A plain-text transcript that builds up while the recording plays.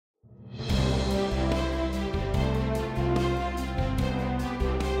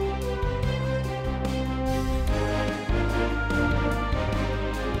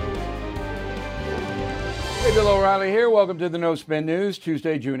Hey, Bill O'Reilly here. Welcome to the No Spin News,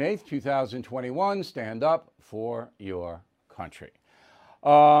 Tuesday, June 8th, 2021. Stand up for your country.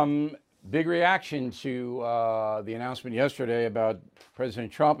 Big reaction to the announcement yesterday about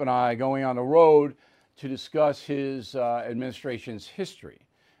President Trump and I going on the road to discuss his administration's history.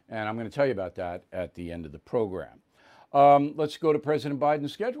 And I'm going to tell you about that at the end of the program. Let's go to President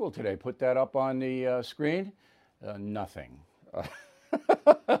Biden's schedule today. Put that up on the screen. Nothing.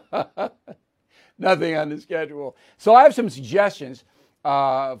 Nothing on the schedule. So I have some suggestions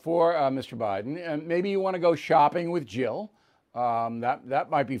for Mr. Biden. And maybe you want to go shopping with Jill. That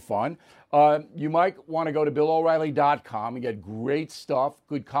might be fun. You might want to go to BillO'Reilly.com and get great stuff.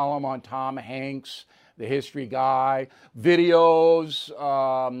 Good column on Tom Hanks, the history guy, videos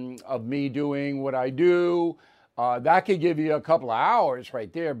of me doing what I do. That could give you a couple of hours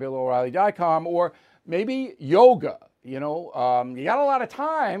right there, BillO'Reilly.com, or maybe yoga. You know, you got a lot of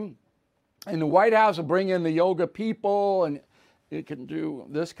time. And the White House will bring in the yoga people, and it can do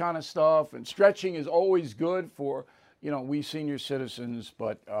this kind of stuff. And stretching is always good for, we senior citizens.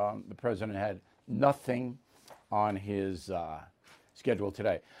 But the president had nothing on his schedule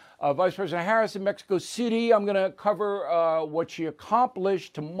today. Vice President Harris in Mexico City. I'm going to cover what she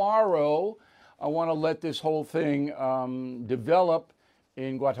accomplished tomorrow. I want to let this whole thing develop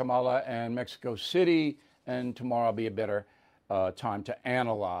in Guatemala and Mexico City. And tomorrow will be a better time to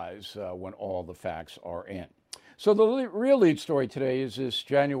analyze when all the facts are in. So the real lead story today is this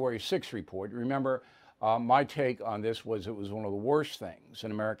January 6th report. Remember, my take on this was it was one of the worst things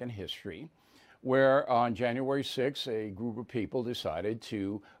in American history, where on January 6th, a group of people decided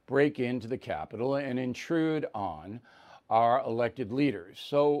to break into the Capitol and intrude on our elected leaders.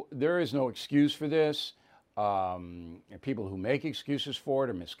 So there is no excuse for this. People who make excuses for it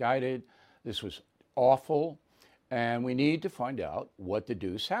are misguided. This was awful. And we need to find out what the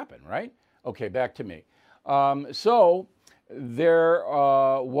deuce happened, right? Okay, back to me. So there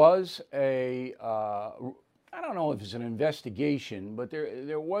was a, I don't know if it's an investigation, but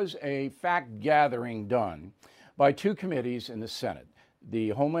there was a fact gathering done by two committees in the Senate,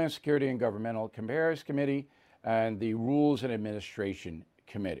 the Homeland Security and Governmental Affairs Committee and the Rules and Administration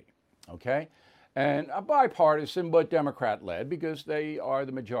Committee, okay? And a bipartisan but Democrat-led, because they are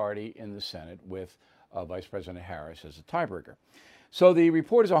the majority in the Senate with Vice President Harris as a tiebreaker. So the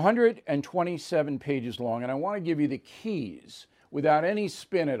report is 127 pages long, and I want to give you the keys without any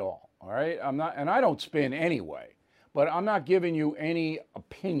spin at all right? And I don't spin anyway, but I'm not giving you any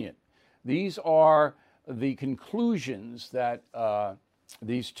opinion. These are the conclusions that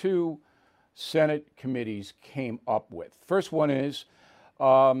these two Senate committees came up with. First one is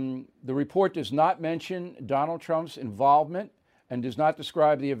the report does not mention Donald Trump's involvement and does not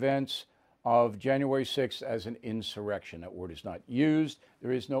describe the events of January 6th as an insurrection. That word is not used.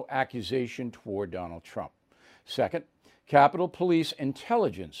 There is no accusation toward Donald Trump. Second, Capitol Police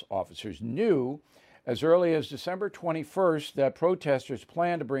intelligence officers knew as early as December 21st that protesters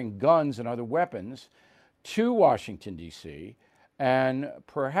planned to bring guns and other weapons to Washington, D.C., and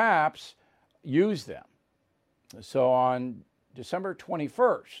perhaps use them. So on December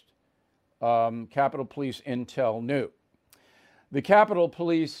 21st, Capitol Police Intel knew. The Capitol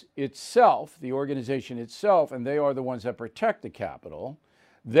Police itself, the organization itself, and they are the ones that protect the Capitol,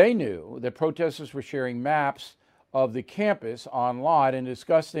 they knew that protesters were sharing maps of the campus online and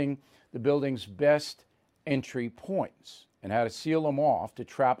discussing the building's best entry points and how to seal them off to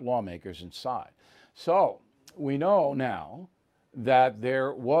trap lawmakers inside. So we know now that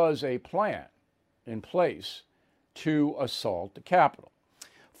there was a plan in place to assault the Capitol.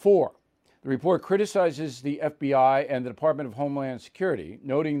 4, the report criticizes the FBI and the Department of Homeland Security,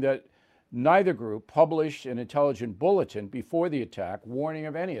 noting that neither group published an intelligence bulletin before the attack warning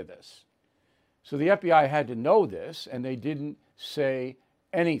of any of this. So the FBI had to know this, and they didn't say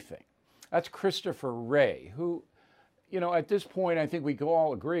anything. That's Christopher Wray, who, at this point, I think we can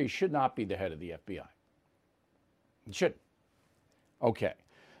all agree, should not be the head of the FBI. He shouldn't. Okay.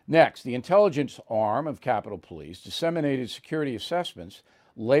 Next, the intelligence arm of Capitol Police disseminated security assessments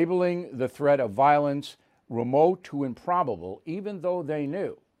labeling the threat of violence remote to improbable, even though they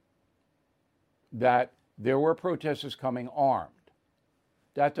knew that there were protesters coming armed.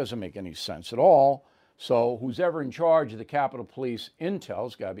 That doesn't make any sense at all. So who's ever in charge of the Capitol Police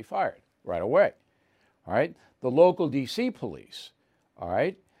intel's got to be fired right away. All right. The local D.C. police, all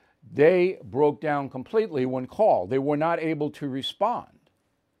right, they broke down completely when called. They were not able to respond.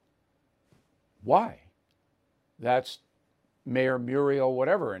 Why? That's Mayor Muriel,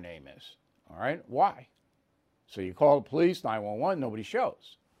 whatever her name is. All right. Why? So you call the police, 911, nobody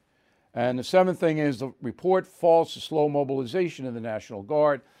shows. And the seventh thing is the report falls to slow mobilization of the National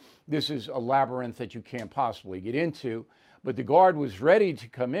Guard this is a labyrinth that you can't possibly get into. But the guard was ready to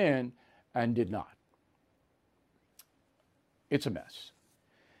come in and did not. It's a mess.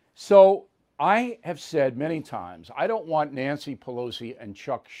 So I have said many times, I don't want Nancy Pelosi and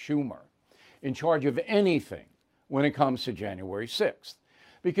Chuck Schumer in charge of anything when it comes to January 6th,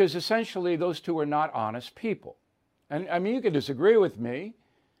 because essentially those two are not honest people. And I mean, you can disagree with me,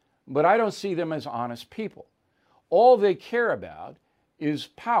 but I don't see them as honest people. All they care about is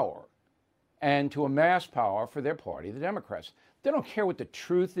power and to amass power for their party, the Democrats. They don't care what the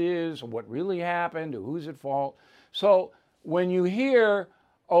truth is or what really happened or who's at fault. So when you hear,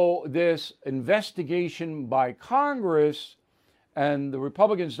 oh, this investigation by Congress and the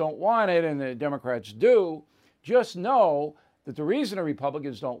Republicans don't want it and the Democrats do, just know that the reason the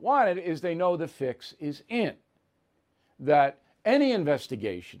Republicans don't want it is they know the fix is in. That any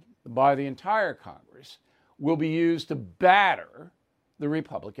investigation by the entire Congress will be used to batter the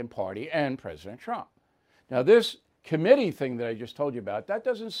Republican Party and President Trump. Now, this committee thing that I just told you about, that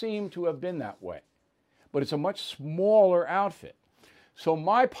doesn't seem to have been that way. But it's a much smaller outfit. So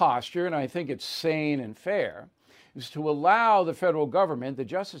my posture, and I think it's sane and fair, is to allow the federal government, the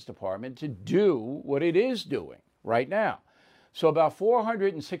Justice Department, to do what it is doing right now. So about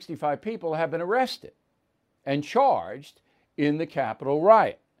 465 people have been arrested and charged in the Capitol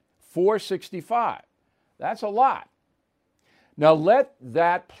riot. 465. That's a lot. Now let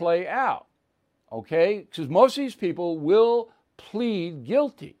that play out, okay? Because most of these people will plead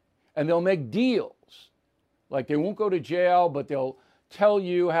guilty and they'll make deals. Like they won't go to jail, but they'll tell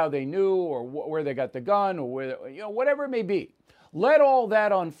you how they knew or where they got the gun or where, whatever it may be. Let all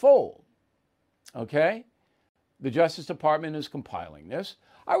that unfold, okay? The Justice Department is compiling this.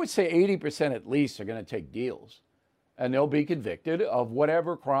 I would say 80% at least are going to take deals and they'll be convicted of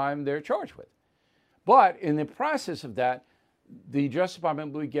whatever crime they're charged with. But in the process of that, the Justice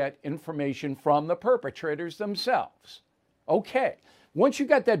Department will get information from the perpetrators themselves. Okay, once you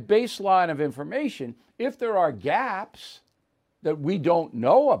got that baseline of information, if there are gaps that we don't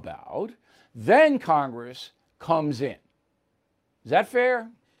know about, then Congress comes in. Is that fair?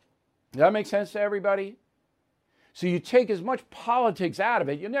 Does that make sense to everybody? So you take as much politics out of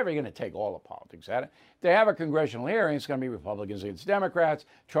it. You're never going to take all the politics out of it. If they have a congressional hearing, it's going to be Republicans against Democrats.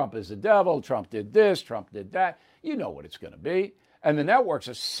 Trump is the devil. Trump did this. Trump did that. You know what it's going to be. And the networks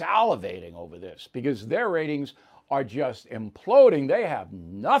are salivating over this because their ratings are just imploding. They have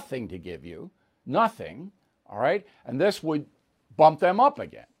nothing to give you. Nothing. All right? And this would bump them up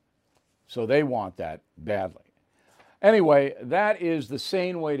again. So they want that badly. Anyway, that is the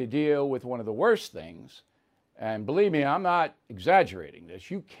sane way to deal with one of the worst things. And believe me, I'm not exaggerating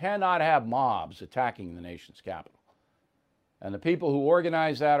this. You cannot have mobs attacking the nation's capital. And the people who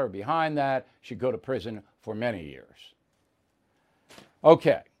organize that or behind that should go to prison for many years.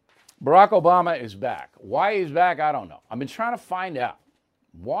 Okay, Barack Obama is back. Why he's back, I don't know. I've been trying to find out.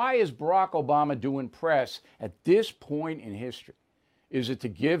 Why is Barack Obama doing press at this point in history? Is it to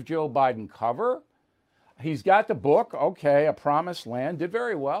give Joe Biden cover? He's got the book, okay, A Promised Land, did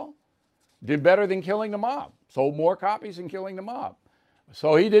very well. Did better than Killing the Mob. Sold more copies than Killing the Mob.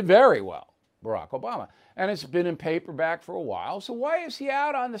 So he did very well, Barack Obama. And it's been in paperback for a while. So why is he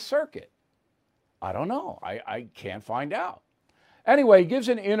out on the circuit? I don't know. I can't find out. Anyway, he gives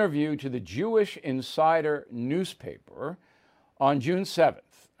an interview to the Jewish Insider newspaper on June 7th.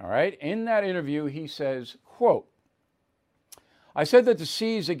 All right. In that interview, he says, quote, I said that the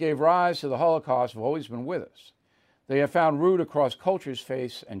seeds that gave rise to the Holocaust have always been with us. They have found root across cultures,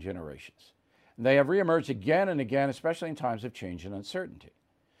 faiths, and generations. And they have reemerged again and again, especially in times of change and uncertainty.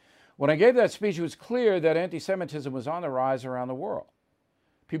 When I gave that speech, it was clear that anti-Semitism was on the rise around the world.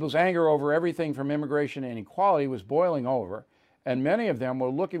 People's anger over everything from immigration and inequality was boiling over, and many of them were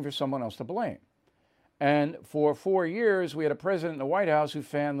looking for someone else to blame. And for 4 years, we had a president in the White House who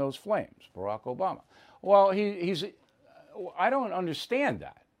fanned those flames, Barack Obama. Well, I don't understand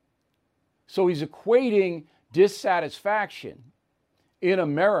that. So he's equating dissatisfaction in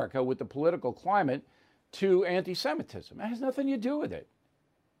America with the political climate to anti-Semitism. It has nothing to do with it.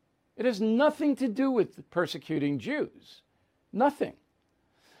 It has nothing to do with persecuting Jews. Nothing.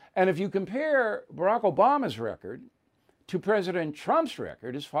 And if you compare Barack Obama's record to President Trump's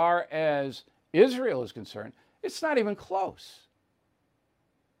record as far as Israel is concerned, it's not even close.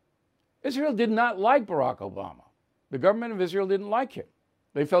 Israel did not like Barack Obama. The government of Israel didn't like him.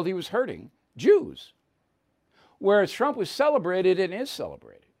 They felt he was hurting Jews. Whereas Trump was celebrated and is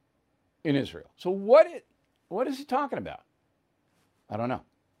celebrated in Israel. So what is he talking about? I don't know.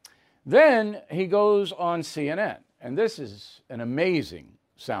 Then he goes on CNN, and this is an amazing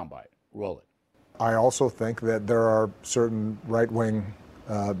soundbite. Roll it. I also think that there are certain right-wing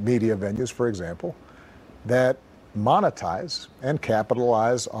media venues, for example, that monetize and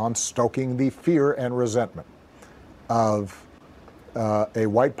capitalize on stoking the fear and resentment of a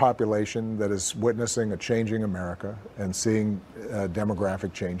white population that is witnessing a changing America and seeing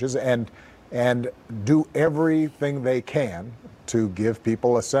demographic changes, and do everything they can to give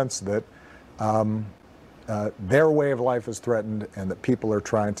people a sense that their way of life is threatened and that people are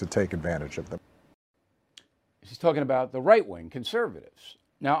trying to take advantage of them. He's talking about the right-wing conservatives.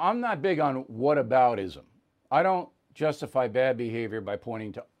 Now, I'm not big on whataboutism. I don't justify bad behavior by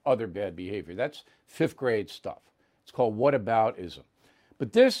pointing to other bad behavior. That's fifth grade stuff. It's called whataboutism.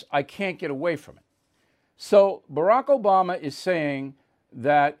 But this, I can't get away from it. So Barack Obama is saying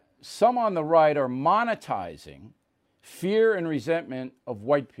that some on the right are monetizing fear and resentment of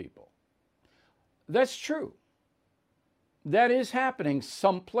white people. That's true. That is happening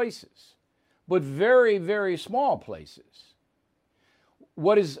some places, but very, very small places.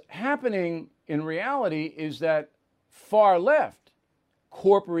 What is happening in reality is that far left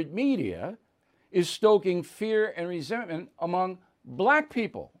corporate media is stoking fear and resentment among black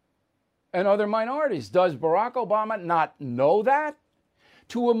people and other minorities. Does Barack Obama not know that?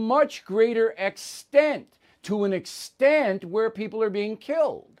 To a much greater extent, to an extent where people are being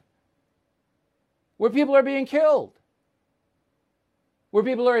killed. Where people are being killed. Where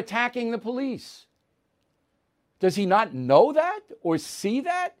people are attacking the police. Does he not know that or see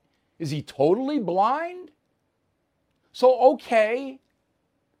that? Is he totally blind? So, okay,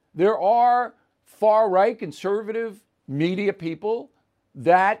 there are far-right conservative media people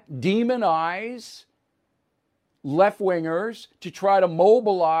that demonize left-wingers to try to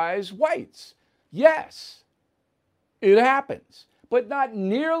mobilize whites. Yes, it happens, but not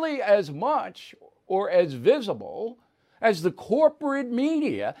nearly as much or as visible as the corporate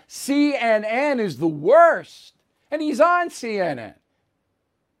media. CNN is the worst, and he's on CNN.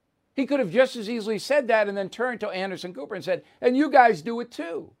 He could have just as easily said that and then turned to Anderson Cooper and said, and you guys do it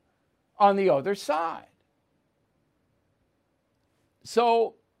too, on the other side.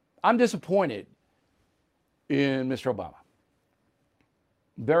 So I'm disappointed in Mr. Obama.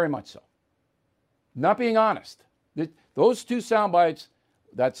 Very much so. Not being honest. Those two sound bites,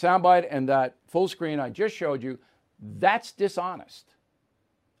 that soundbite and that full screen I just showed you, that's dishonest,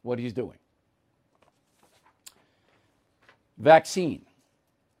 what he's doing. Vaccine.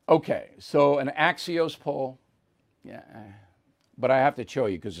 Okay, so an Axios poll, yeah, but I have to show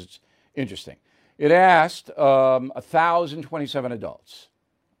you because it's interesting. It asked 1,027 adults,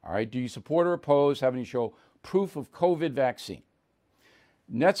 all right, do you support or oppose having to show proof of COVID vaccine?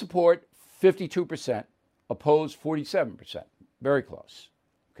 Net support, 52%, oppose, 47%, very close,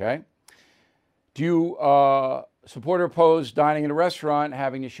 okay? Do you support or oppose dining in a restaurant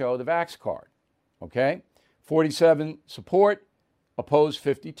having to show the vax card? Okay, 47 support, oppose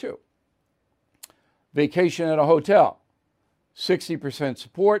 52. Vacation at a hotel, 60%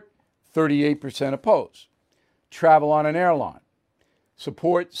 support, 38% oppose. Travel on an airline,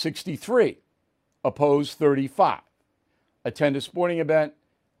 support 63, oppose 35. Attend a sporting event,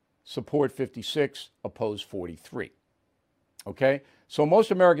 support 56, oppose 43. Okay, so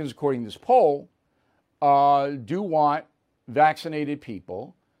most Americans, according to this poll, do want vaccinated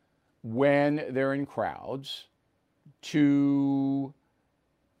people when they're in crowds to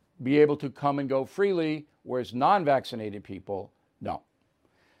be able to come and go freely, whereas non-vaccinated people, no.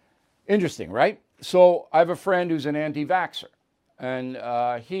 Interesting, right? So I have a friend who's an anti-vaxxer, and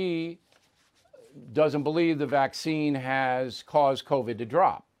he doesn't believe the vaccine has caused COVID to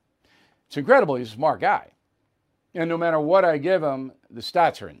drop. It's incredible. He's a smart guy. And no matter what I give him, the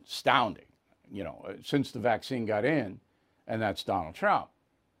stats are astounding. You know, since the vaccine got in, and that's Donald Trump,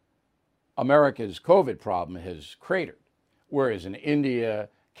 America's COVID problem has cratered. Whereas in India,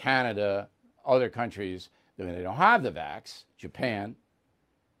 Canada, other countries, they don't have the vax, Japan,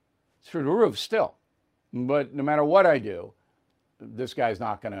 it's through the roof still. But no matter what I do, this guy's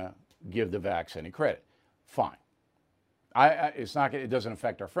not going to give the vax any credit. Fine. It doesn't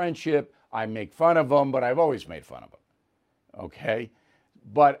affect our friendship. I make fun of him, but I've always made fun of him. Okay?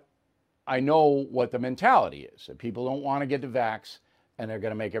 But I know what the mentality is, that people don't want to get the vax, and they're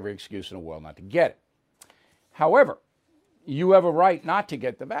going to make every excuse in the world not to get it. However, you have a right not to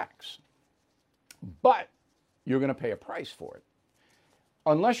get the vax, but you're going to pay a price for it.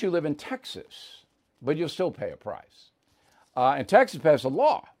 Unless you live in Texas, but you'll still pay a price. And Texas passed a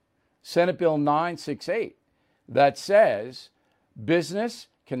law, Senate Bill 968, that says business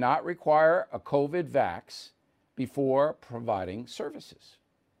cannot require a COVID vax before providing services.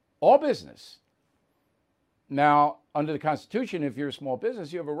 All business. Now, under the Constitution, if you're a small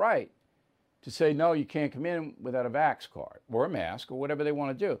business, you have a right to say, no, you can't come in without a vax card or a mask or whatever they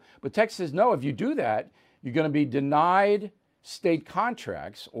want to do. But Texas says, no, if you do that, you're going to be denied state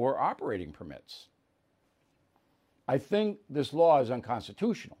contracts or operating permits. I think this law is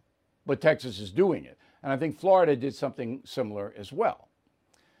unconstitutional, but Texas is doing it. And I think Florida did something similar as well.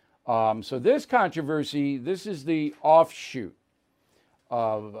 So this controversy, this is the offshoot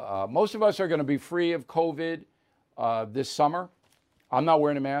of most of us are going to be free of COVID this summer. I'm not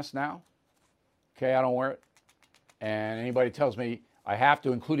wearing a mask now. Okay, I don't wear it. And anybody tells me I have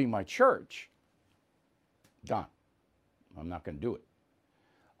to, including my church, done. I'm not going to do it.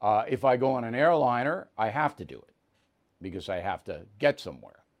 If I go on an airliner, I have to do it because I have to get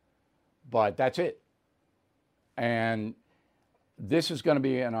somewhere. But that's it. And this is going to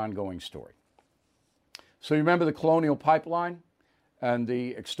be an ongoing story. So you remember the Colonial Pipeline and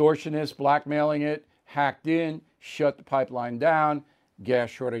the extortionists blackmailing it, hacked in, shut the pipeline down, gas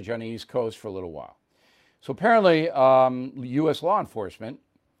shortage on the East Coast for a little while. So apparently, U.S. law enforcement,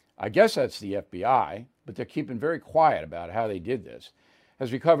 I guess that's the FBI, but they're keeping very quiet about how they did this,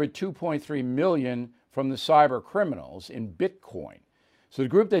 has recovered $2.3 million from the cyber criminals in Bitcoin. So the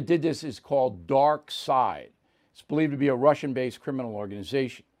group that did this is called Dark Side. It's believed to be a Russian-based criminal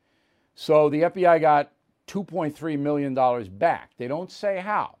organization. So the FBI got $2.3 million back. They don't say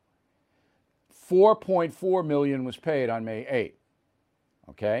how. $4.4 million was paid on May 8th.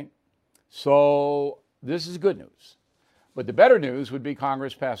 Okay? So this is good news. But the better news would be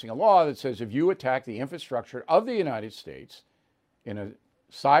Congress passing a law that says if you attack the infrastructure of the United States in a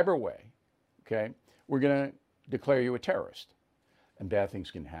cyber way, okay, we're going to declare you a terrorist. And bad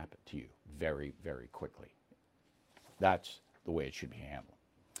things can happen to you very, very quickly. That's the way it should be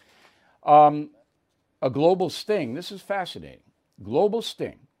handled. A global sting, this is fascinating. Global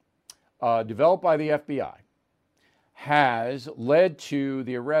sting, developed by the FBI, has led to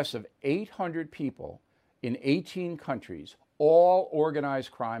the arrest of 800 people in 18 countries, all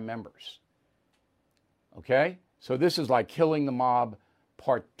organized crime members. Okay? So this is like Killing the Mob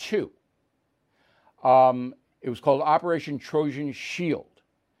Part 2. It was called Operation Trojan Shield.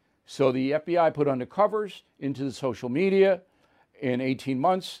 So the FBI put undercovers into the social media. In 18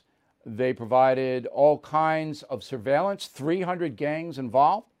 months, they provided all kinds of surveillance, 300 gangs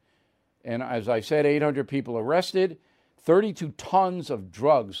involved. And as I said, 800 people arrested, 32 tons of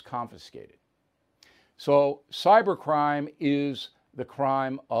drugs confiscated. So cybercrime is the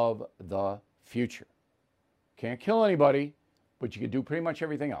crime of the future. Can't kill anybody, but you can do pretty much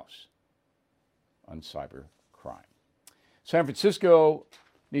everything else on cybercrime. San Francisco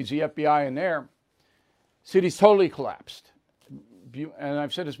needs the FBI in there. City's totally collapsed. And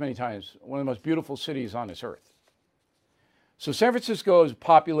I've said this many times, one of the most beautiful cities on this earth. So San Francisco has a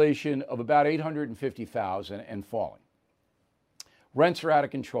population of about 850,000 and falling. Rents are out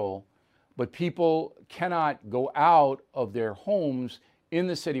of control, but people cannot go out of their homes in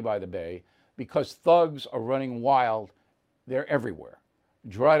the city by the bay because thugs are running wild. They're everywhere.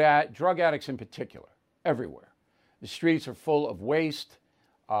 Drug addicts in particular, everywhere. The streets are full of waste.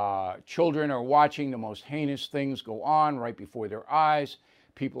 Children are watching the most heinous things go on right before their eyes.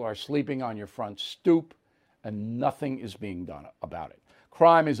 People are sleeping on your front stoop, and nothing is being done about it.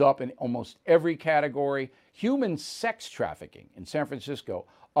 Crime is up in almost every category. Human sex trafficking in San Francisco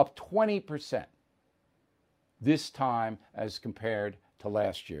up 20% this time as compared to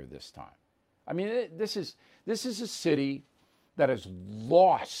last year this time. I mean, this is a city that has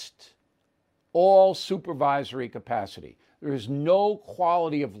lost all supervisory capacity. There is no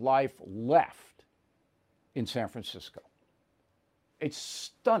quality of life left in San Francisco. It's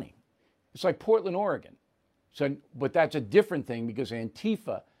stunning. It's like Portland, Oregon. So, but that's a different thing because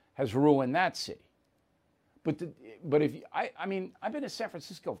Antifa has ruined that city. But I mean, I've been to San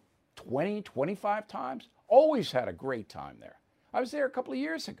Francisco 20, 25 times. Always had a great time there. I was there a couple of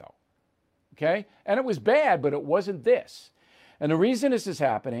years ago. Okay? And it was bad, but it wasn't this. And the reason this is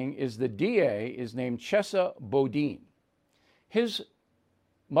happening is the DA is named Chesa Boudin. His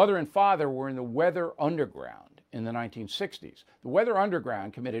mother and father were in the Weather Underground in the 1960s. The Weather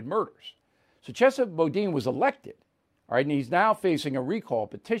Underground committed murders. So Chesa Boudin was elected, all right, and he's now facing a recall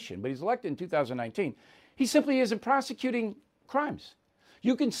petition, but he's elected in 2019. He simply isn't prosecuting crimes.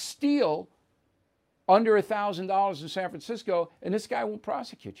 You can steal under $1,000 in San Francisco, and this guy won't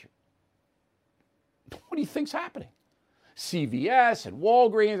prosecute you. What do you think's happening? CVS and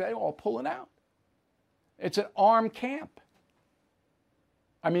Walgreens, they're all pulling out. It's an armed camp.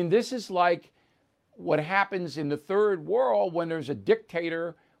 I mean, this is like what happens in the third world when there's a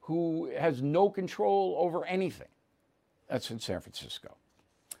dictator who has no control over anything. That's in San Francisco.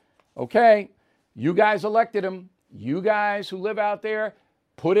 Okay, you guys elected him. You guys who live out there,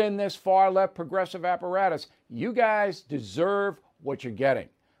 put in this far left progressive apparatus. You guys deserve what you're getting.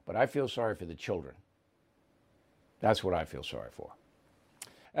 But I feel sorry for the children. That's what I feel sorry for.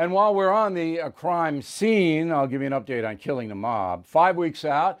 And while we're on the crime scene, I'll give you an update on Killing the Mob. 5 weeks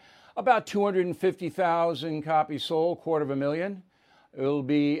out, about 250,000 copies sold, 250,000. It'll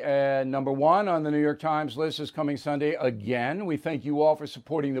be #1 on the New York Times list this coming Sunday again. We thank you all for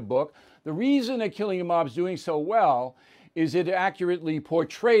supporting the book. The reason that Killing the Mob is doing so well is it accurately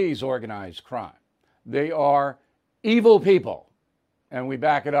portrays organized crime. They are evil people, and we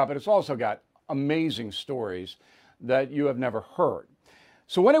back it up. And it's also got amazing stories that you have never heard.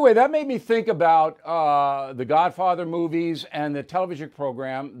 So anyway, that made me think about the Godfather movies and the television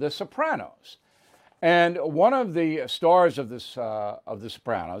program The Sopranos. And one of the stars of The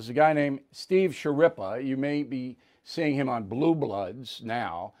Sopranos, a guy named Steve Sciarippa. You may be seeing him on Blue Bloods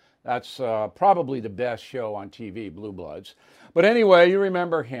now. That's probably the best show on TV, Blue Bloods. But anyway, you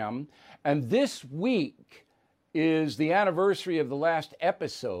remember him. And this week is the anniversary of the last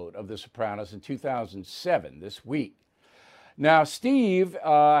episode of The Sopranos in 2007, this week. Now, Steve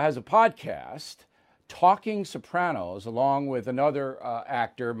has a podcast, Talking Sopranos, along with another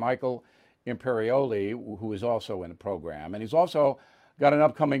actor, Michael Imperioli, who is also in the program. And he's also got an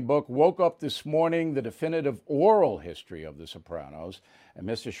upcoming book, Woke Up This Morning, The Definitive Oral History of The Sopranos. And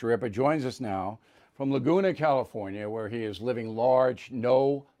Mr. Sciarippa joins us now from Laguna, California, where he is living large,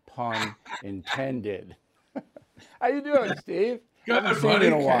 no pun intended. How you doing, Steve? Good, haven't buddy.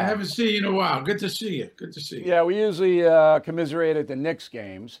 seen you in a while. I haven't seen you in a while. Good to see you. Good to see you. Yeah, we usually commiserate at the Knicks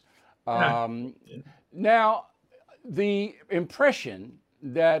games. Now, the impression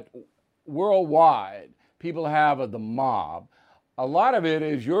that worldwide people have of the mob, a lot of it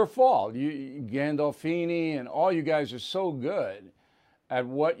is your fault. You, Gandolfini and all you guys are so good at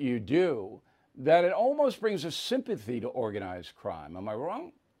what you do that it almost brings a sympathy to organized crime. Am I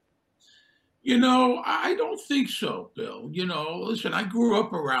wrong? You know, I don't think so, Bill. You know, listen, I grew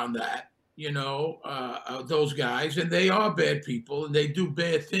up around that, those guys, and they are bad people, and they do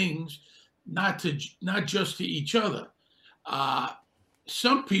bad things, not just to each other.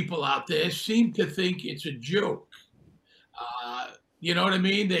 Some people out there seem to think it's a joke. You know what I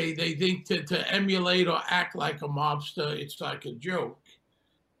mean? They think to emulate or act like a mobster, it's like a joke.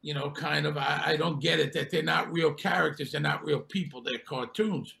 You know, kind of, I don't get it, that they're not real characters, they're not real people, they're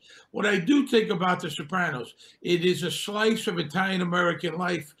cartoons. What I do think about The Sopranos, it is a slice of Italian-American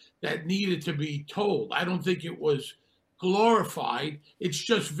life that needed to be told. I don't think it was glorified. It's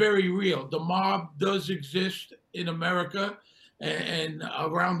just very real. The mob does exist in America and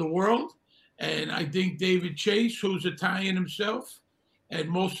around the world. And I think David Chase, who's Italian himself, and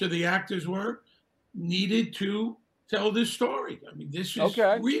most of the actors were, needed to tell this story. I mean, this is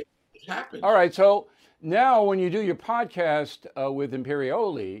real. It happens. All right. So now when you do your podcast with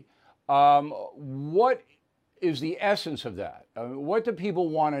Imperioli, what is the essence of that? What do people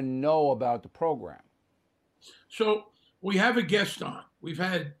want to know about the program? So we have a guest on. We've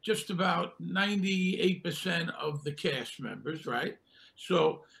had just about 98% of the cast members, right?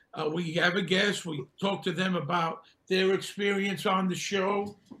 So we have a guest. We talk to them about their experience on the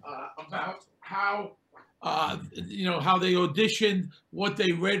show, about how how they auditioned, what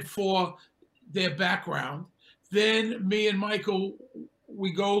they read for, their background. Then me and Michael,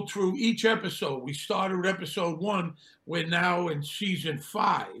 we go through each episode. We started episode 1. We're now in season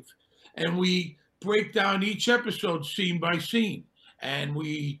 5. And we break down each episode scene by scene. And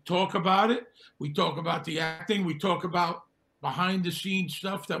we talk about it. We talk about the acting. We talk about behind the scenes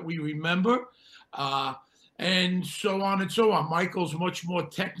stuff that we remember. And so on and so on. Michael's much more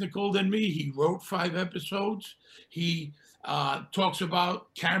technical than me. He wrote 5 episodes. He talks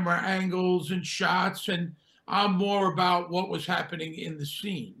about camera angles and shots, and I'm more about what was happening in the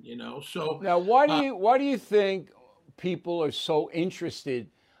scene, So now, why do you think people are so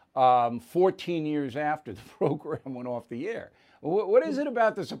interested 14 years after the program went off the air? What is it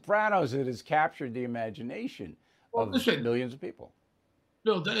about The Sopranos that has captured the imagination of millions of people?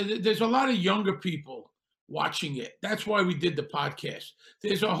 Bill, there's a lot of younger people watching it. That's why we did the podcast.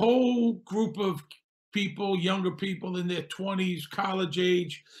 There's a whole group of people, younger people in their 20s, college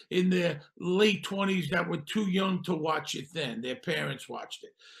age, in their late 20s that were too young to watch it then. Their parents watched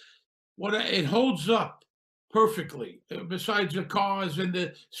it. It holds up perfectly. Besides the cars and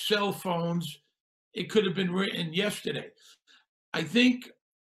the cell phones, it could have been written yesterday. I think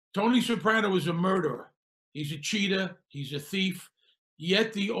Tony Soprano is a murderer. He's a cheater. He's a thief.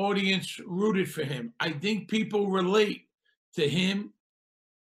 Yet the audience rooted for him. I think people relate to him,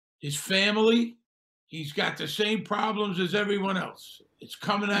 his family. He's got the same problems as everyone else. It's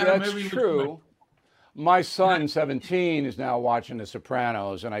coming at him every true. My son, 17, is now watching The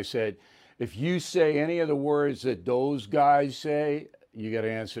Sopranos, and I said, if you say any of the words that those guys say, you got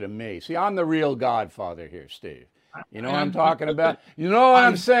to answer to me. See, I'm the real godfather here, Steve. You know what I'm talking about? You know what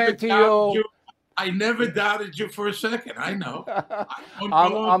I'm saying to you? I never doubted you for a second. I know.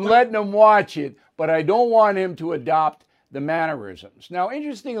 I'm letting him watch it, but I don't want him to adopt the mannerisms. Now,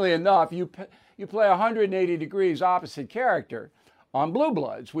 interestingly enough, you play 180 degrees opposite character on Blue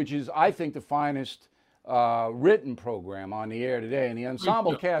Bloods, which is, I think, the finest written program on the air today. And the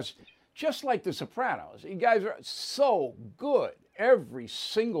ensemble cast, just like The Sopranos, you guys are so good, every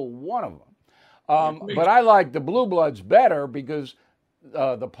single one of them. But I like the Blue Bloods better because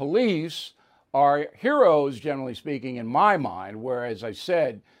the police are heroes, generally speaking, in my mind, whereas I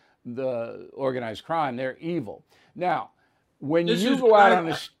said the organized crime, they're evil. Now, when you go out on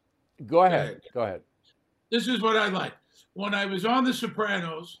this, go ahead. This is what I like. When I was on The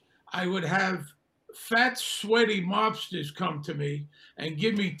Sopranos, I would have fat, sweaty mobsters come to me and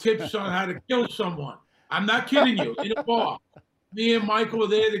give me tips on how to kill someone. I'm not kidding you. In a bar, me and Michael were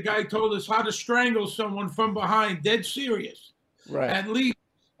there. The guy told us how to strangle someone from behind. Dead serious. Right. At least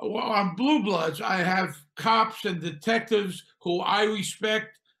on Blue Bloods, I have cops and detectives who I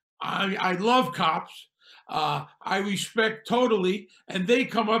respect. I love cops. I respect totally. And they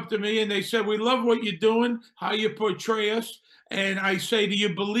come up to me and they say, we love what you're doing, how you portray us. And I say, do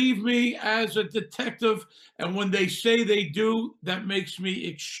you believe me as a detective? And when they say they do, that makes me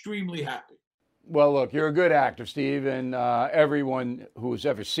extremely happy. Well, look, you're a good actor, Steve, and everyone who's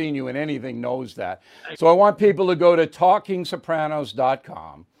ever seen you in anything knows that. So I want people to go to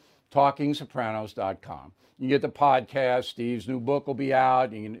TalkingSopranos.com, TalkingSopranos.com. You can get the podcast. Steve's new book will be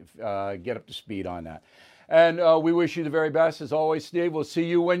out. You can get up to speed on that. And we wish you the very best, as always, Steve. We'll see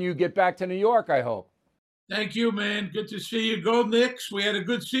you when you get back to New York, I hope. Thank you, man. Good to see you. Go Knicks. We had a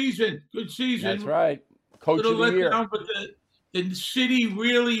good season. Good season. That's right. Coach of the year. Down, but the city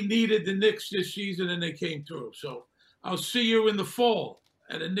really needed the Knicks this season, and they came through. So I'll see you in the fall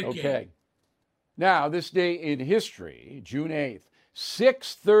at a Knicks game. Okay. Now, this day in history, June 8th,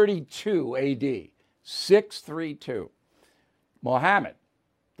 632 A.D., 632, Muhammad,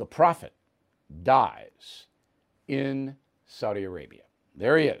 the prophet, dies in Saudi Arabia.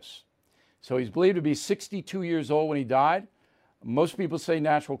 There he is. So he's believed to be 62 years old when he died. Most people say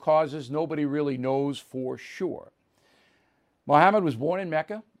natural causes. Nobody really knows for sure. Muhammad was born in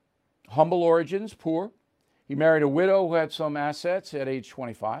Mecca, humble origins, poor. He married a widow who had some assets at age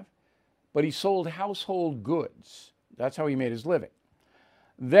 25, but he sold household goods. That's how he made his living.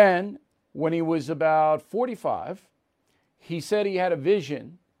 Then, when he was about 45, he said he had a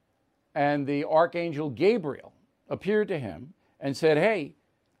vision, and the archangel Gabriel appeared to him and said, hey,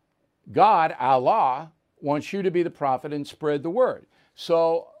 God, Allah, wants you to be the prophet and spread the word.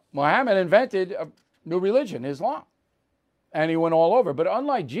 So Muhammad invented a new religion, Islam, and he went all over. But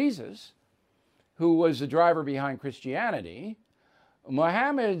unlike Jesus, who was the driver behind Christianity,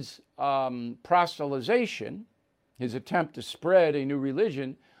 Muhammad's proselytization, his attempt to spread a new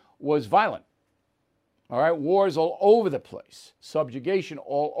religion, was violent. All right, wars all over the place, subjugation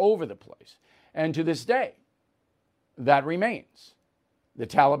all over the place. And to this day, that remains. The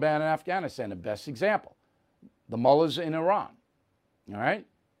Taliban in Afghanistan, the best example. The mullahs in Iran. All right,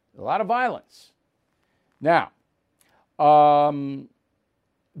 a lot of violence. Now,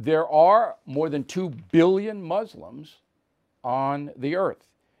 there are more than 2 billion Muslims on the earth,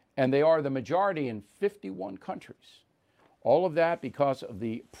 and they are the majority in 51 countries. All of that because of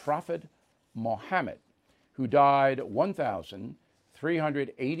the Prophet Muhammad, who died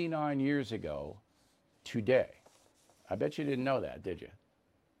 1,389 years ago today. I bet you didn't know that, did you?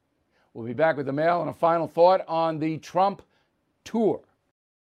 We'll be back with the mail and a final thought on the Trump tour.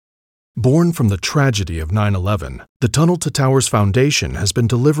 Born from the tragedy of 9/11, the Tunnel to Towers Foundation has been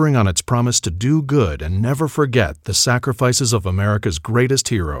delivering on its promise to do good and never forget the sacrifices of America's greatest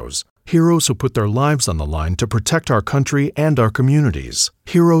heroes. Heroes who put their lives on the line to protect our country and our communities.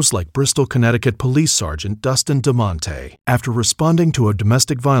 Heroes like Bristol, Connecticut Police Sergeant Dustin DeMonte. After responding to a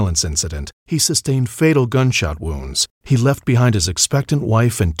domestic violence incident, he sustained fatal gunshot wounds. He left behind his expectant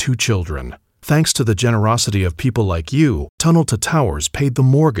wife and 2 children. Thanks to the generosity of people like you, Tunnel to Towers paid the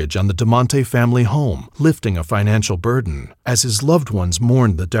mortgage on the DeMonte family home, lifting a financial burden. As his loved ones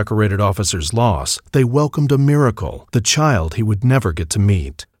mourned the decorated officer's loss, they welcomed a miracle, the child he would never get to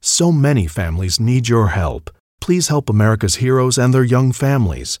meet. So many families need your help. Please help America's heroes and their young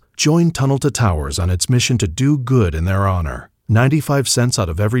families. Join Tunnel to Towers on its mission to do good in their honor. 95 cents out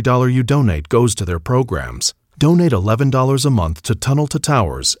of every dollar you donate goes to their programs. Donate $11 a month to Tunnel to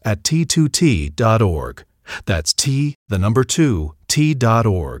Towers at T2T.org. That's T2T.org.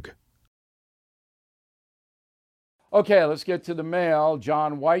 Okay, let's get to the mail.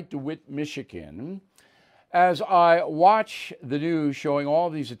 John White, DeWitt, Michigan. As I watch the news showing all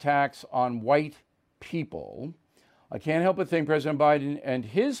these attacks on white people, I can't help but think President Biden and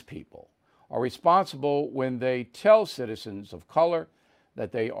his people are responsible when they tell citizens of color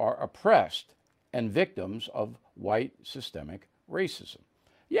that they are oppressed and victims of white systemic racism.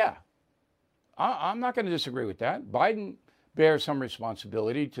 Yeah, I'm not going to disagree with that. Biden bears some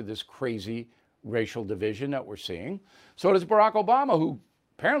responsibility to this crazy racial division that we're seeing. So does Barack Obama, who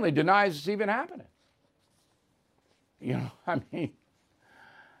apparently denies it's even happening. You know, I mean,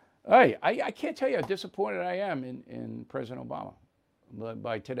 hey, I can't tell you how disappointed I am in President Obama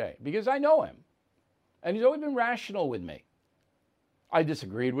by today, because I know him, and he's always been rational with me. I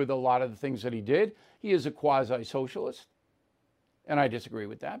disagreed with a lot of the things that he did. He is a quasi-socialist, and I disagree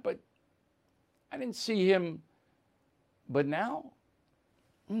with that, but I didn't see him. But now,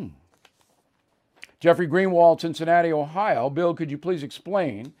 Jeffrey Greenwald, Cincinnati, Ohio. Bill, could you please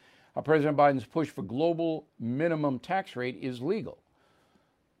explain how President Biden's push for global minimum tax rate is legal?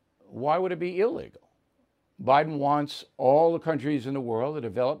 Why would it be illegal? Biden wants all the countries in the world, the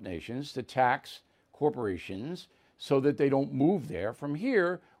developed nations, to tax corporations so that they don't move there from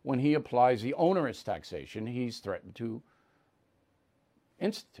here when he applies the onerous taxation he's threatened to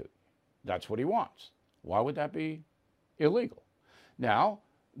institute. That's what he wants. Why would that be illegal? Now,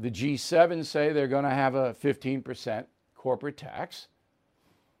 the G7 say they're going to have a 15% corporate tax.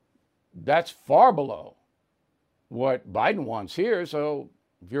 That's far below what Biden wants here. So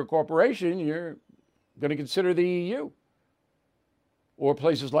if you're a corporation, you're going to consider the EU or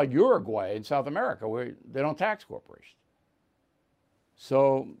places like Uruguay in South America where they don't tax corporations.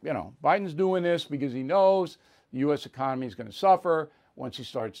 So, you know, Biden's doing this because he knows the U.S. economy is going to suffer once he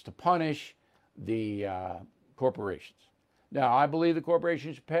starts to punish the corporations. Now, I believe the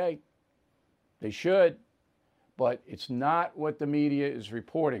corporations should pay. They should. But it's not what the media is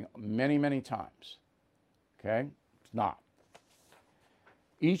reporting many, many times. Okay? It's not.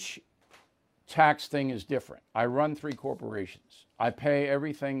 Each tax thing is different. I run 3 corporations. I pay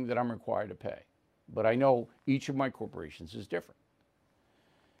everything that I'm required to pay. But I know each of my corporations is different.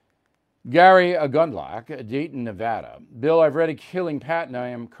 Gary Gundlach, Dayton, Nevada. Bill, I've read Killing Patton. I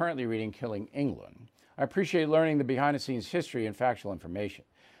am currently reading Killing England. I appreciate learning the behind-the-scenes history and factual information.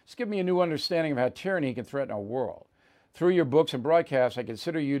 It's given me a new understanding of how tyranny can threaten our world. Through your books and broadcasts, I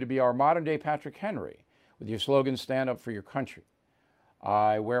consider you to be our modern-day Patrick Henry, with your slogan, stand up for your country.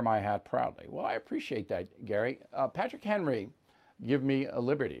 I wear my hat proudly. Well, I appreciate that, Gary. Patrick Henry, give me a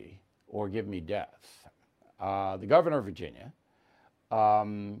liberty or give me death. The governor of Virginia,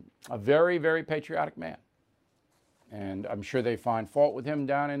 a very, very patriotic man. And I'm sure they find fault with him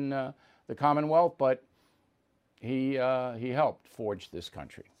down in the Commonwealth, but he helped forge this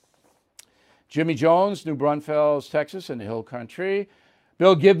country. Jimmy Jones, New Braunfels, Texas, in the Hill Country.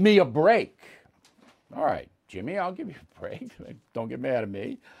 Bill, give me a break. All right, Jimmy, I'll give you a break. Don't get mad at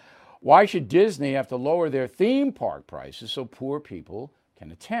me. Why should Disney have to lower their theme park prices so poor people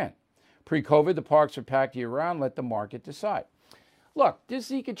can attend? Pre-COVID, the parks are packed year-round. Let the market decide. Look,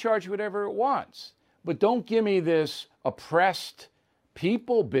 Disney can charge whatever it wants, but don't give me this oppressed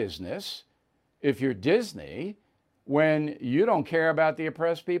people business if you're Disney when you don't care about the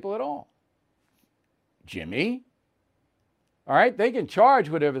oppressed people at all. Jimmy. All right, they can charge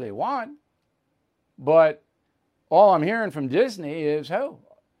whatever they want, but all I'm hearing from Disney is, oh,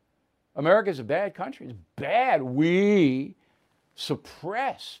 America's a bad country. It's bad. We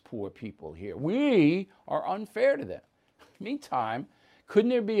suppress poor people here. We are unfair to them. Meantime, couldn't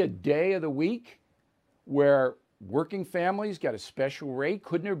there be a day of the week where working families got a special rate?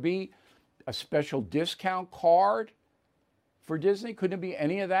 Couldn't there be a special discount card for Disney? Couldn't there be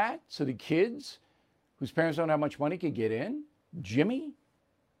any of that so the kids whose parents don't have much money could get in? Jimmy?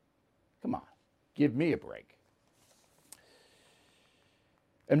 Come on, give me a break.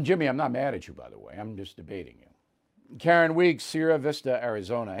 And Jimmy, I'm not mad at you, by the way. I'm just debating you. Karen Weeks, Sierra Vista,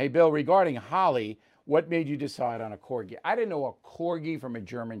 Arizona. Hey, Bill, regarding Holly, what made you decide on a Corgi? I didn't know a Corgi from a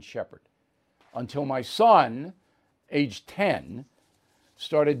German Shepherd until my son, age 10,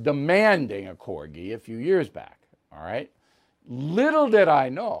 started demanding a Corgi a few years back, all right? Little did I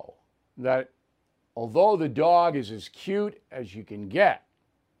know that although the dog is as cute as you can get,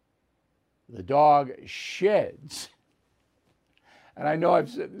 the dog sheds. And I know I've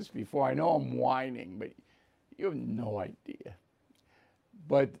said this before. I know I'm whining, but you have no idea.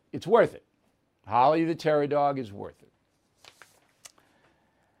 But it's worth it. Holly the Terror Dog is worth it.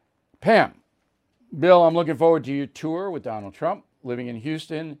 Pam, Bill, I'm looking forward to your tour with Donald Trump. Living in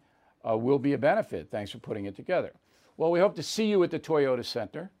Houston will be a benefit. Thanks for putting it together. Well, we hope to see you at the Toyota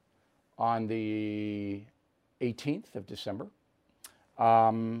Center on the 18th of December.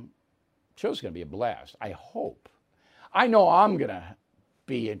 Show's going to be a blast. I hope. I know I'm going to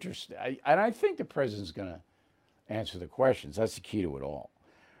be interested. And I think the president's going to answer the questions. That's the key to it all.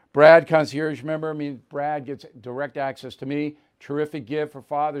 Brad, concierge member. Brad gets direct access to me. Terrific gift for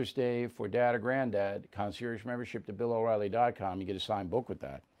Father's Day for dad or granddad. Concierge membership to BillO'Reilly.com. You get a signed book with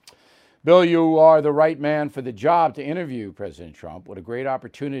that. Bill, you are the right man for the job to interview President Trump. What a great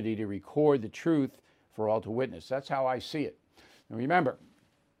opportunity to record the truth for all to witness. That's how I see it. And remember,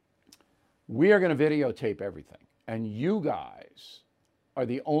 we are going to videotape everything. And you guys are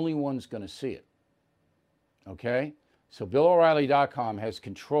the only ones going to see it. Okay? So BillO'Reilly.com has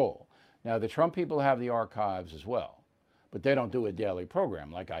control. Now, the Trump people have the archives as well, but they don't do a daily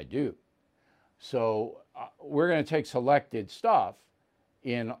program like I do. So we're going to take selected stuff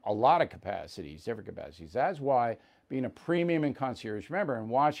in a lot of capacities, different capacities. That's why being a premium and concierge member and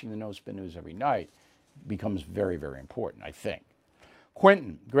watching the No Spin News every night becomes very, very important, I think.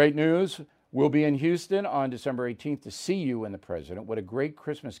 Quentin, great news. We'll be in Houston on December 18th to see you and the president. What a great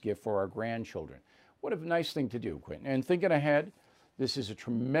Christmas gift for our grandchildren. What a nice thing to do, Quentin. And thinking ahead, this is a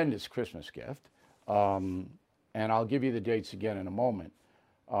tremendous Christmas gift. And I'll give you the dates again in a moment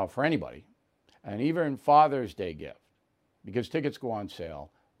for anybody. And even Father's Day gift, because tickets go on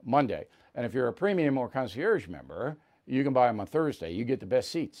sale Monday. And if you're a premium or concierge member, you can buy them on Thursday. You get the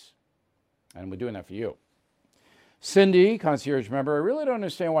best seats. And we're doing that for you. Cindy, concierge member, I really don't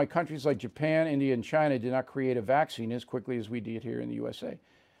understand why countries like Japan, India, and China did not create a vaccine as quickly as we did here in the USA.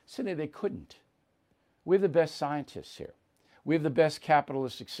 Cindy, they couldn't. We have the best scientists here. We have the best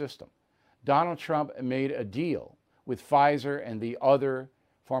capitalistic system. Donald Trump made a deal with Pfizer and the other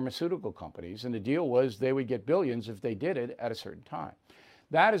pharmaceutical companies, and the deal was they would get billions if they did it at a certain time.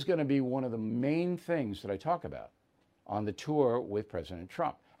 That is going to be one of the main things that I talk about on the tour with President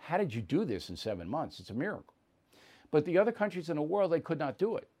Trump. How did you do this in 7 months? It's a miracle. But the other countries in the world, they could not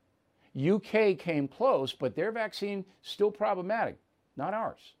do it. UK came close, but their vaccine still problematic, not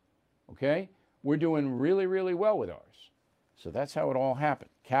ours. Okay? We're doing really, really well with ours. So that's how it all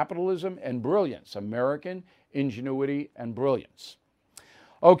happened. Capitalism and brilliance, American ingenuity and brilliance.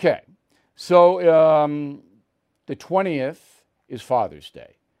 Okay, so the 20th is Father's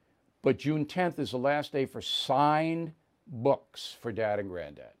Day, but June 10th is the last day for signed books for dad and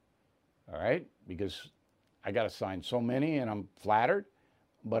granddad. All right? Because I got to sign so many and I'm flattered,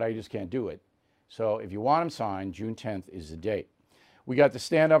 but I just can't do it. So if you want them signed, June 10th is the date. We got the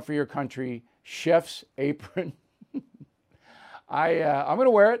Stand Up for Your Country chef's apron. I'm going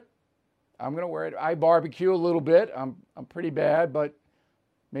to wear it. I'm going to wear it. I barbecue a little bit. I'm pretty bad, but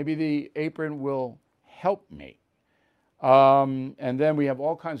maybe the apron will help me. And then we have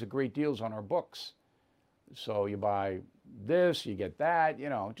all kinds of great deals on our books. So you buy this, you get that,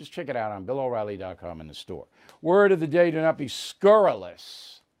 just check it out on BillO'Reilly.com in the store. Word of the day, do not be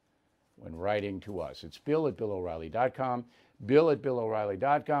scurrilous when writing to us. It's Bill at BillO'Reilly.com, Bill at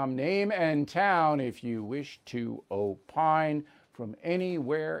BillO'Reilly.com, name and town if you wish to opine from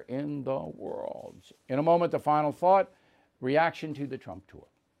anywhere in the world. In a moment, the final thought, reaction to the Trump tour.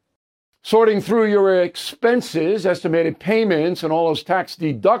 Sorting through your expenses, estimated payments, and all those tax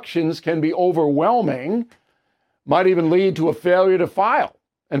deductions can be overwhelming. Might even lead to a failure to file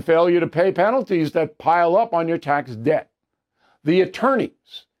and failure to pay penalties that pile up on your tax debt. The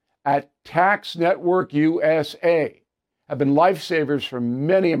attorneys at Tax Network USA have been lifesavers for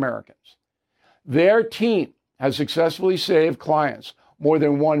many Americans. Their team has successfully saved clients more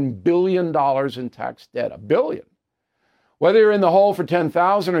than $1 billion in tax debt. $1 billion. Whether you're in the hole for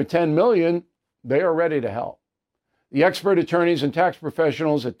 $10,000 or $10 million, they are ready to help. The expert attorneys and tax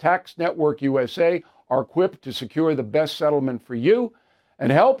professionals at Tax Network USA are equipped to secure the best settlement for you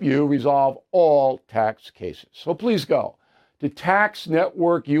and help you resolve all tax cases. So please go to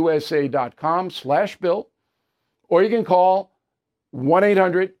taxnetworkusa.com/bill, or you can call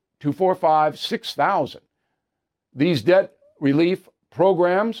 1-800-245-6000. These debt relief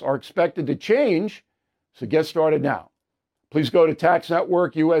programs are expected to change, so get started now. Please go to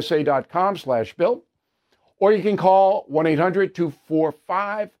taxnetworkusa.com/bill, or you can call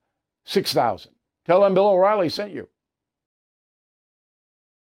 1-800-245-6000. Tell them Bill O'Reilly sent you.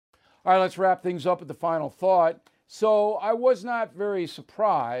 All right, let's wrap things up with the final thought. So I was not very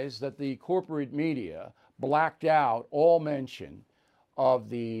surprised that the corporate media blacked out all mention of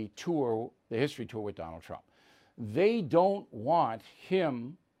the tour, the history tour with Donald Trump. They don't want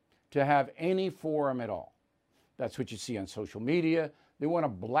him to have any forum at all. That's what you see on social media. They want to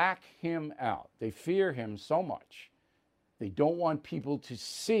black him out. They fear him so much. They don't want people to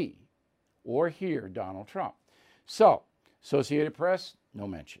see or hear Donald Trump. So, Associated Press, no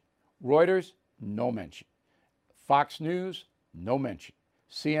mention. Reuters, no mention. Fox News, no mention.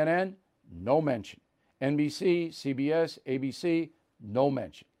 CNN, no mention. NBC, CBS, ABC, no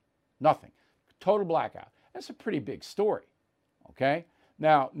mention. Nothing. Total blackout. That's a pretty big story. Okay?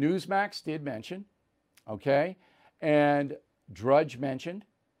 Now, Newsmax did mention, okay, and Drudge mentioned,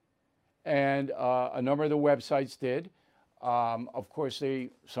 and a number of the websites did. Of course,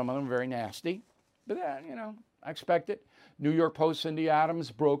 some of them are very nasty, but I expect it. New York Post Cindy Adams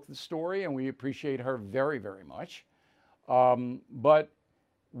broke the story, and we appreciate her very, very much. But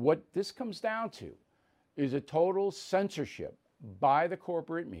what this comes down to is a total censorship by the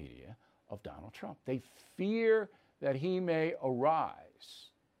corporate media of Donald Trump. They fear that he may arise.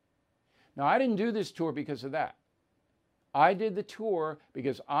 Now, I didn't do this tour because of that. I did the tour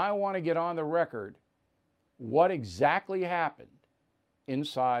because I want to get on the record what exactly happened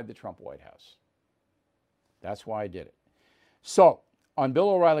inside the Trump White House. That's why I did it. So, on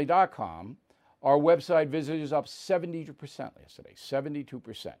BillO'Reilly.com, our website visitors up 72% yesterday,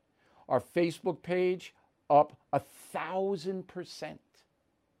 72%. Our Facebook page up 1,000%.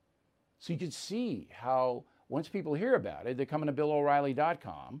 So you can see how once people hear about it, they come into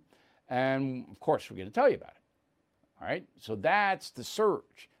BillO'Reilly.com, and of course we're going to tell you about it. All right, so that's the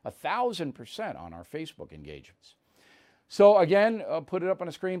surge, 1,000% on our Facebook engagements. So again, put it up on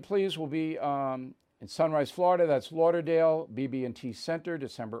the screen, please. We'll be in Sunrise, Florida. That's Lauderdale BB&T Center,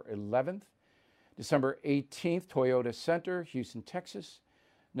 December 11th. December 18th, Toyota Center, Houston, Texas.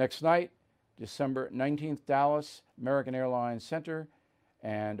 Next night, December 19th, Dallas, American Airlines Center.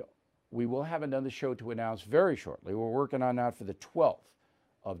 And we will have another show to announce very shortly. We're working on that for the 12th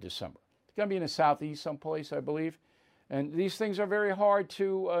of December. It's going to be in the Southeast someplace, I believe. And these things are very hard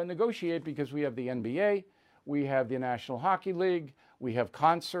to negotiate because we have the NBA, we have the National Hockey League, we have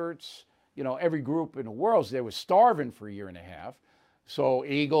concerts. Every group in the world, they were starving for a year and a half. So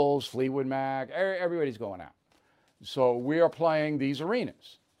Eagles, Fleetwood Mac, everybody's going out. So we are playing these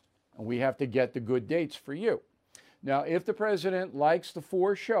arenas, and we have to get the good dates for you. Now, if the president likes the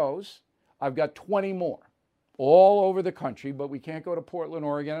 4 shows, I've got 20 more all over the country, but we can't go to Portland,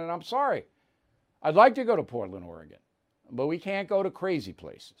 Oregon, and I'm sorry. I'd like to go to Portland, Oregon, but we can't go to crazy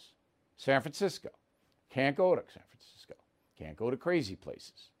places. San Francisco, can't go to San Francisco. Can't go to crazy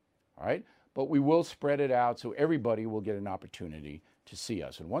places, all right? But we will spread it out so everybody will get an opportunity to see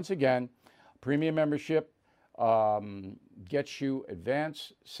us. And once again, premium membership gets you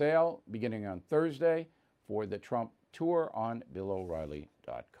advance sale beginning on Thursday for the Trump tour on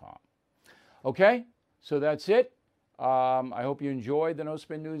BillO'Reilly.com. Okay, so that's it. I hope you enjoyed the No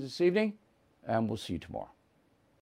Spin News this evening, and we'll see you tomorrow.